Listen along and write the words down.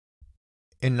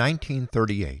In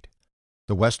 1938,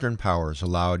 the Western powers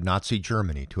allowed Nazi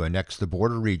Germany to annex the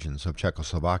border regions of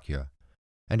Czechoslovakia,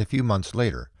 and a few months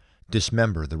later,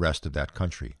 dismember the rest of that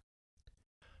country.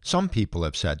 Some people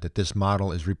have said that this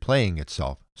model is replaying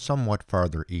itself somewhat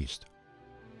farther east.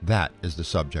 That is the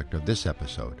subject of this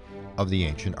episode of The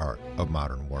Ancient Art of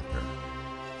Modern Warfare.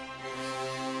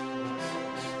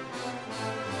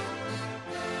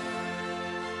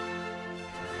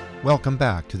 Welcome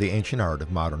back to The Ancient Art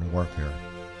of Modern Warfare.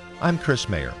 I'm Chris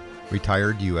Mayer,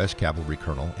 retired U.S. Cavalry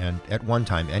Colonel and, at one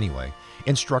time anyway,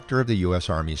 instructor of the U.S.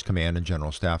 Army's Command and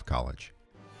General Staff College.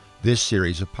 This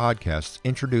series of podcasts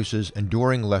introduces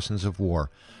enduring lessons of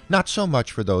war, not so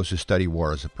much for those who study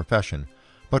war as a profession,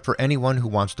 but for anyone who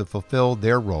wants to fulfill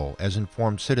their role as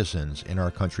informed citizens in our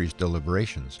country's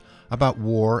deliberations about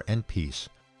war and peace,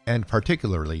 and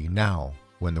particularly now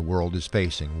when the world is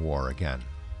facing war again.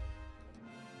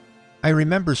 I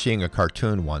remember seeing a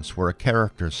cartoon once where a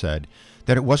character said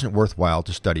that it wasn't worthwhile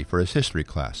to study for his history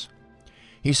class.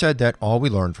 He said that all we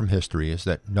learn from history is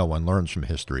that no one learns from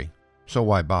history, so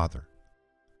why bother?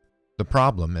 The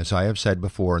problem, as I have said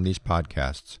before in these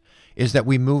podcasts, is that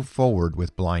we move forward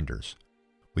with blinders.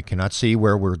 We cannot see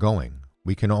where we're going.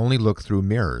 We can only look through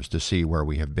mirrors to see where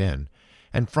we have been,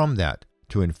 and from that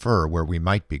to infer where we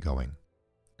might be going.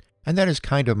 And that is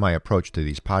kind of my approach to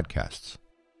these podcasts.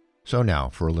 So now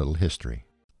for a little history.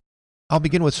 I'll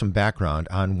begin with some background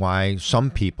on why some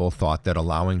people thought that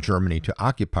allowing Germany to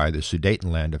occupy the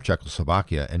Sudetenland of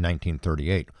Czechoslovakia in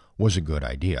 1938 was a good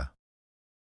idea.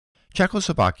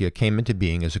 Czechoslovakia came into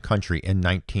being as a country in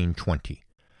 1920.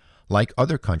 Like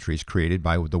other countries created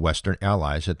by the Western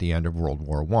Allies at the end of World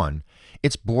War I,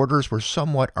 its borders were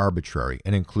somewhat arbitrary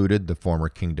and included the former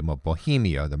Kingdom of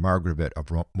Bohemia, the Margravate of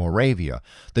Moravia,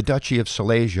 the Duchy of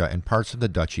Silesia, and parts of the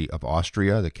Duchy of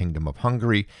Austria, the Kingdom of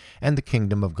Hungary, and the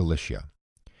Kingdom of Galicia.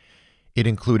 It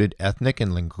included ethnic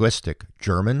and linguistic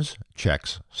Germans,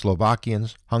 Czechs,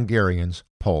 Slovakians, Hungarians,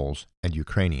 Poles, and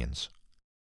Ukrainians.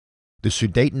 The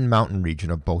Sudeten mountain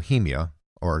region of Bohemia,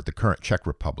 or the current Czech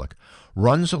Republic,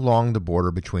 runs along the border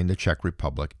between the Czech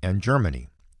Republic and Germany.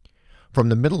 From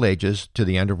the Middle Ages to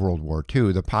the end of World War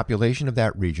II, the population of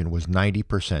that region was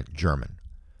 90% German.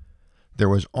 There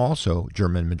was also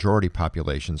German majority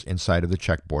populations inside of the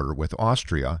Czech border with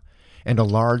Austria, and a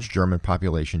large German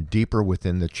population deeper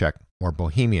within the Czech or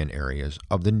Bohemian areas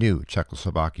of the new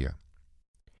Czechoslovakia.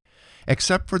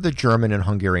 Except for the German and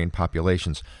Hungarian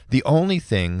populations, the only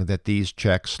thing that these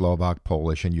Czech, Slovak,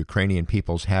 Polish, and Ukrainian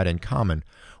peoples had in common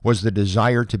was the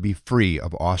desire to be free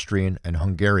of Austrian and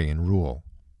Hungarian rule.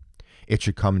 It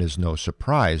should come as no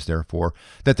surprise, therefore,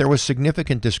 that there was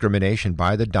significant discrimination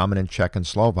by the dominant Czech and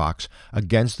Slovaks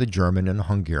against the German and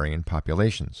Hungarian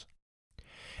populations.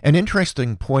 An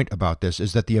interesting point about this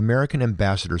is that the American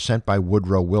ambassador sent by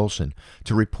Woodrow Wilson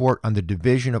to report on the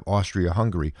division of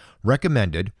Austria-Hungary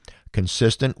recommended,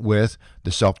 consistent with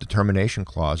the Self-Determination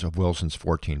Clause of Wilson's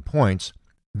 14 points,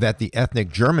 that the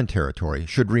ethnic German territory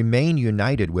should remain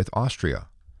united with Austria.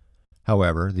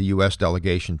 However, the U.S.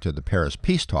 delegation to the Paris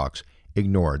peace talks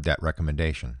ignored that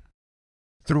recommendation.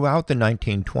 Throughout the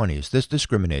 1920s, this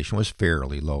discrimination was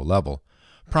fairly low level,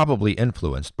 probably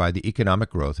influenced by the economic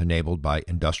growth enabled by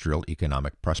industrial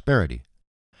economic prosperity.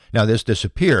 Now, this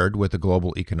disappeared with the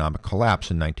global economic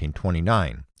collapse in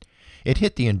 1929. It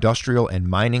hit the industrial and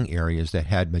mining areas that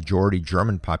had majority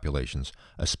German populations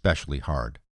especially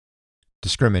hard.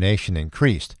 Discrimination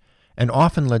increased and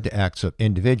often led to acts of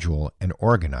individual and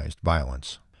organized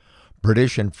violence.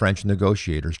 British and French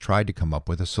negotiators tried to come up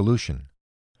with a solution.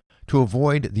 To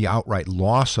avoid the outright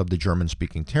loss of the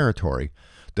German-speaking territory,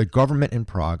 the government in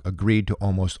Prague agreed to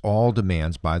almost all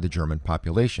demands by the German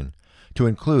population, to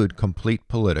include complete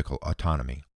political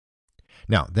autonomy.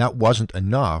 Now, that wasn't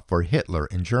enough for Hitler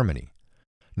in Germany.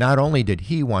 Not only did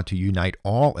he want to unite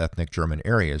all ethnic German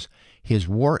areas, his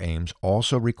war aims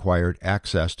also required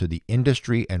access to the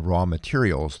industry and raw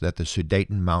materials that the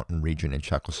Sudeten mountain region in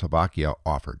Czechoslovakia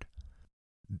offered.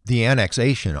 The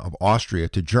annexation of Austria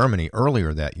to Germany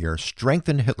earlier that year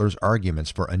strengthened Hitler's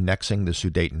arguments for annexing the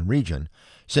Sudeten region,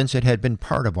 since it had been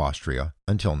part of Austria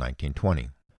until 1920.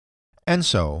 And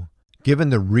so,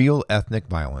 given the real ethnic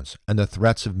violence and the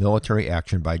threats of military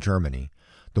action by Germany,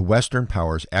 the Western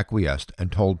powers acquiesced and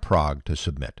told Prague to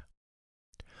submit.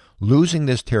 Losing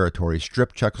this territory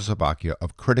stripped Czechoslovakia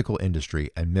of critical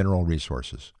industry and mineral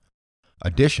resources.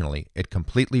 Additionally, it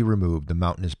completely removed the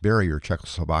mountainous barrier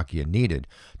Czechoslovakia needed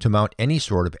to mount any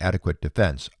sort of adequate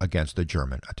defense against a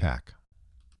German attack.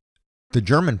 The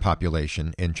German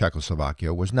population in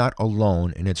Czechoslovakia was not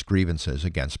alone in its grievances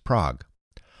against Prague.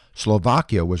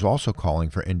 Slovakia was also calling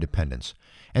for independence,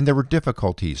 and there were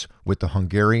difficulties with the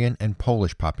Hungarian and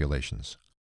Polish populations.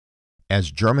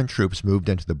 As German troops moved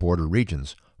into the border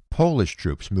regions, Polish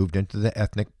troops moved into the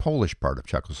ethnic Polish part of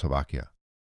Czechoslovakia.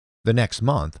 The next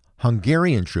month,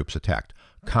 Hungarian troops attacked,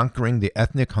 conquering the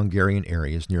ethnic Hungarian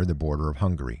areas near the border of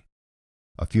Hungary.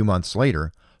 A few months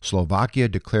later, Slovakia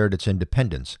declared its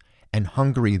independence, and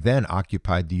Hungary then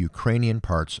occupied the Ukrainian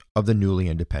parts of the newly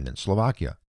independent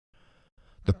Slovakia.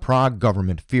 The Prague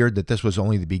government feared that this was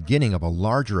only the beginning of a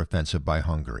larger offensive by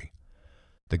Hungary.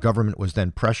 The government was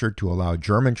then pressured to allow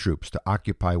German troops to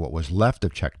occupy what was left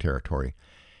of Czech territory,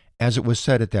 as it was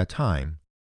said at that time,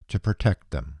 to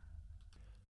protect them.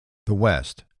 The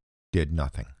West did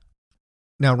nothing.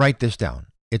 Now write this down.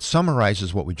 It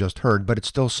summarizes what we just heard, but it's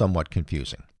still somewhat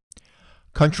confusing.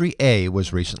 Country A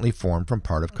was recently formed from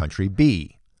part of Country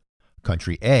B.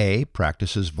 Country A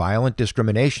practices violent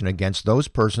discrimination against those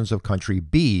persons of Country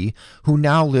B who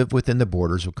now live within the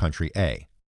borders of Country A.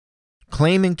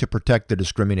 Claiming to protect the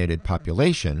discriminated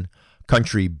population,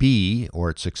 Country B, or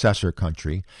its successor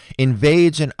country,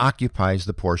 invades and occupies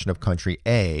the portion of Country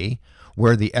A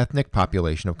where the ethnic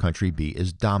population of Country B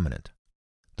is dominant.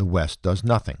 The West does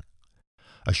nothing.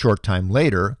 A short time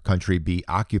later, Country B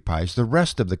occupies the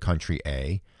rest of the Country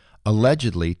A,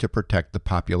 allegedly to protect the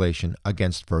population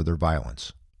against further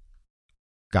violence.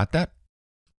 Got that?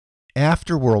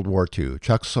 After World War II,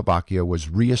 Czechoslovakia was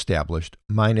reestablished,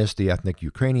 minus the ethnic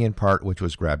Ukrainian part, which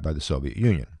was grabbed by the Soviet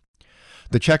Union.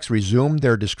 The Czechs resumed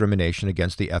their discrimination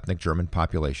against the ethnic German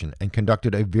population and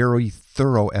conducted a very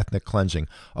thorough ethnic cleansing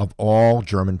of all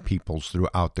German peoples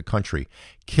throughout the country,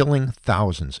 killing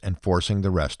thousands and forcing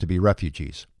the rest to be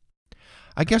refugees.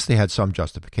 I guess they had some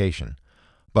justification,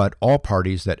 but all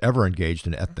parties that ever engaged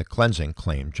in ethnic cleansing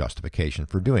claimed justification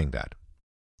for doing that.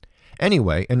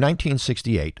 Anyway, in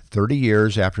 1968, 30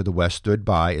 years after the West stood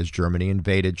by as Germany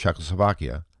invaded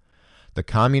Czechoslovakia, the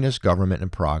communist government in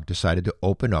Prague decided to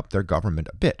open up their government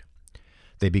a bit.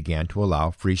 They began to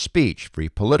allow free speech, free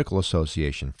political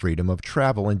association, freedom of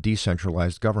travel, and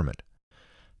decentralized government.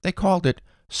 They called it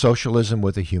socialism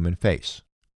with a human face.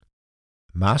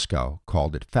 Moscow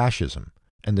called it fascism,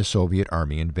 and the Soviet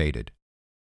army invaded.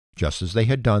 Just as they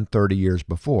had done 30 years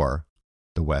before,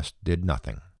 the West did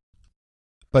nothing.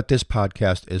 But this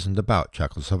podcast isn't about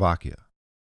Czechoslovakia.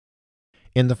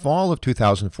 In the fall of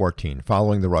 2014,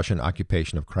 following the Russian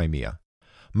occupation of Crimea,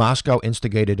 Moscow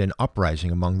instigated an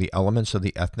uprising among the elements of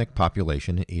the ethnic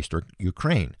population in eastern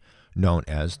Ukraine, known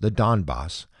as the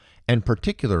Donbass, and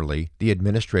particularly the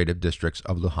administrative districts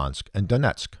of Luhansk and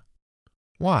Donetsk.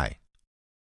 Why?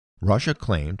 Russia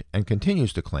claimed, and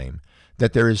continues to claim,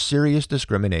 that there is serious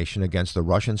discrimination against the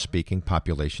Russian-speaking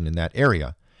population in that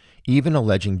area, even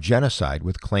alleging genocide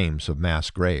with claims of mass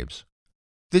graves.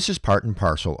 This is part and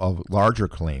parcel of larger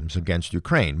claims against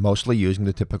Ukraine, mostly using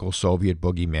the typical Soviet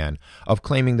boogeyman of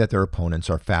claiming that their opponents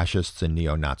are fascists and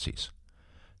neo-Nazis.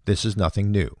 This is nothing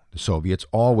new. The Soviets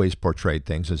always portrayed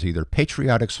things as either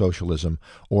patriotic socialism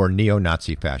or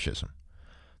neo-Nazi fascism.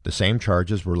 The same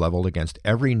charges were leveled against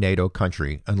every NATO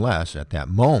country unless, at that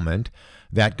moment,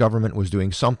 that government was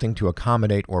doing something to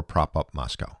accommodate or prop up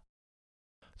Moscow.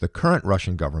 The current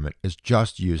Russian government is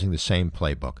just using the same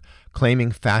playbook,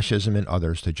 claiming fascism and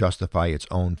others to justify its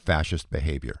own fascist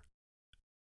behavior.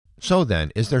 So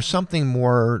then, is there something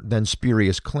more than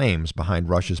spurious claims behind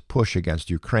Russia's push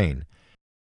against Ukraine?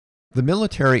 The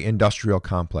military-industrial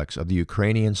complex of the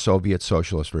Ukrainian Soviet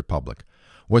Socialist Republic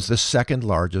was the second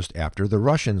largest after the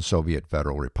Russian Soviet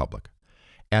Federal Republic.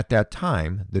 At that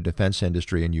time, the defense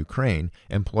industry in Ukraine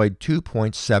employed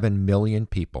 2.7 million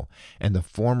people, and the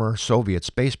former Soviet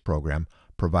space program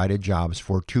provided jobs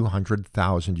for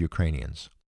 200,000 Ukrainians.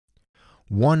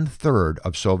 1/3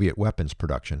 of Soviet weapons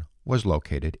production was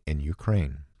located in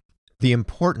Ukraine. The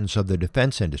importance of the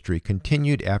defense industry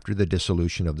continued after the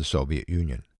dissolution of the Soviet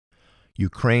Union.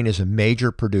 Ukraine is a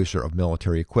major producer of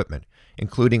military equipment,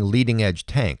 including leading-edge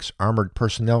tanks, armored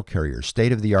personnel carriers,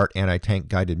 state-of-the-art anti-tank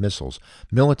guided missiles,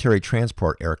 military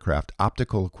transport aircraft,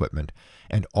 optical equipment,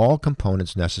 and all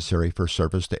components necessary for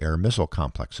surface-to-air missile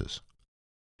complexes.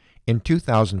 In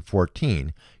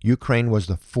 2014, Ukraine was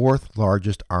the fourth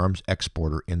largest arms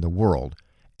exporter in the world,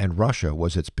 and Russia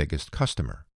was its biggest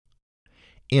customer.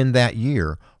 In that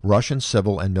year, Russian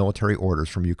civil and military orders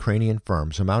from Ukrainian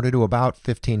firms amounted to about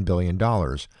 $15 billion,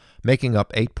 making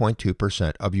up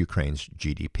 8.2% of Ukraine's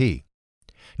GDP.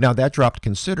 Now, that dropped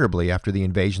considerably after the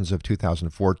invasions of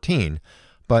 2014,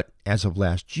 but as of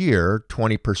last year,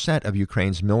 20% of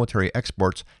Ukraine's military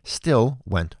exports still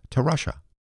went to Russia.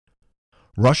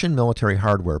 Russian military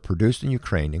hardware produced in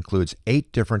Ukraine includes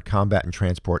 8 different combat and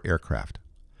transport aircraft.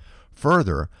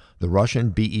 Further, the Russian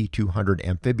BE-200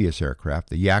 amphibious aircraft,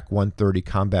 the Yak-130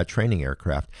 combat training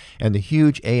aircraft, and the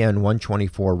huge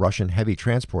AN-124 Russian heavy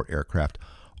transport aircraft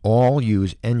all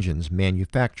use engines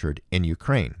manufactured in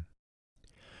Ukraine.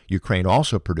 Ukraine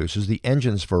also produces the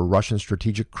engines for Russian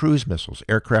strategic cruise missiles,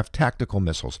 aircraft tactical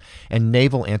missiles, and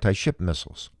naval anti-ship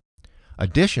missiles.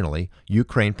 Additionally,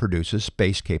 Ukraine produces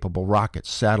space-capable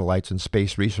rockets, satellites, and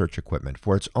space research equipment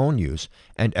for its own use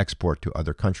and export to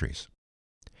other countries.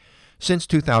 Since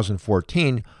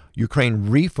 2014, Ukraine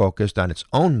refocused on its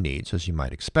own needs, as you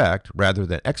might expect, rather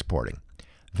than exporting,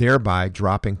 thereby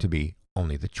dropping to be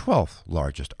only the 12th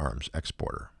largest arms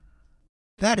exporter.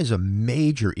 That is a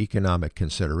major economic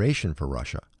consideration for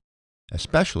Russia,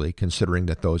 especially considering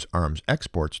that those arms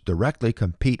exports directly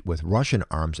compete with Russian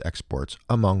arms exports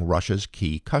among Russia's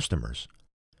key customers.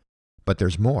 But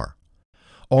there's more.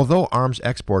 Although arms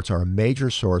exports are a major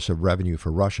source of revenue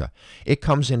for Russia, it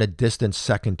comes in a distant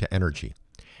second to energy,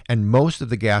 and most of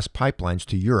the gas pipelines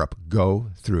to Europe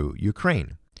go through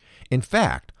Ukraine. In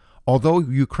fact, although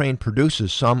Ukraine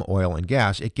produces some oil and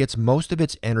gas, it gets most of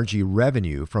its energy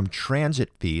revenue from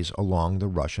transit fees along the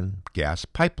Russian gas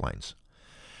pipelines.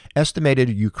 Estimated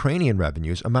Ukrainian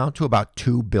revenues amount to about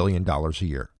 $2 billion a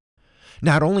year.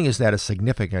 Not only is that a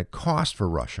significant cost for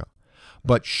Russia,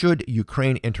 but should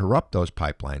Ukraine interrupt those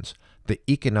pipelines, the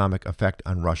economic effect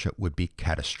on Russia would be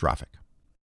catastrophic.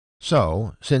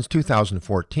 So, since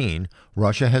 2014,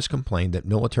 Russia has complained that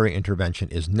military intervention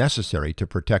is necessary to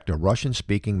protect a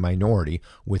Russian-speaking minority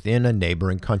within a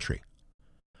neighboring country.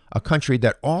 A country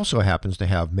that also happens to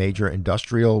have major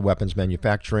industrial weapons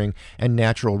manufacturing and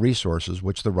natural resources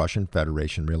which the Russian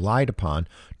Federation relied upon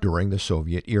during the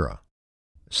Soviet era.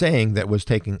 Saying that it was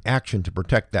taking action to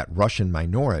protect that Russian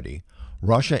minority,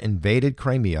 Russia invaded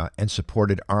Crimea and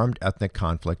supported armed ethnic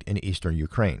conflict in eastern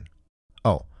Ukraine.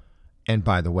 Oh, and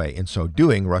by the way, in so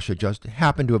doing, Russia just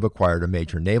happened to have acquired a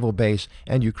major naval base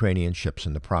and Ukrainian ships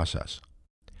in the process.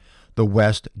 The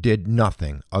West did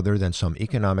nothing other than some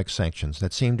economic sanctions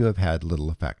that seem to have had little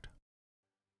effect.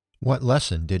 What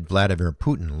lesson did Vladimir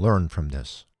Putin learn from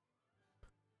this?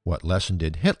 What lesson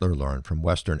did Hitler learn from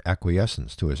Western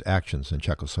acquiescence to his actions in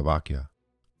Czechoslovakia?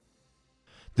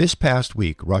 This past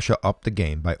week, Russia upped the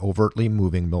game by overtly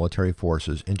moving military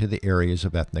forces into the areas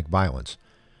of ethnic violence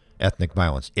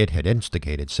it had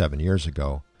instigated 7 years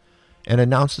ago, and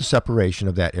announced the separation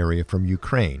of that area from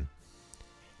Ukraine.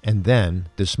 And then,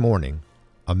 this morning,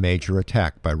 a major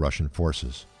attack by Russian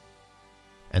forces.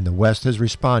 And the West has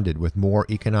responded with more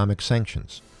economic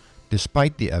sanctions,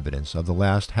 despite the evidence of the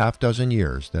last half-dozen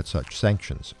years that such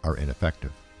sanctions are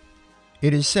ineffective.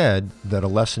 It is said that a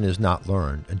lesson is not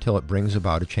learned until it brings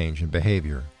about a change in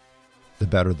behavior. The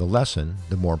better the lesson,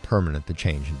 the more permanent the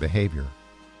change in behavior.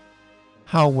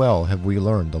 How well have we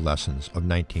learned the lessons of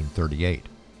 1938,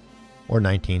 or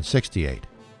 1968,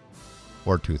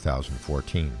 or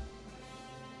 2014?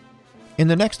 In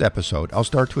the next episode, I'll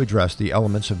start to address the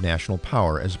elements of national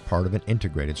power as part of an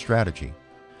integrated strategy.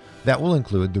 That will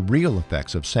include the real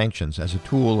effects of sanctions as a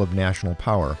tool of national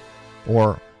power,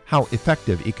 or how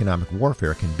effective economic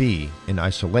warfare can be in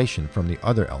isolation from the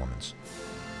other elements.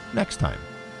 Next time,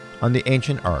 on the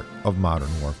ancient art of modern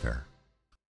warfare.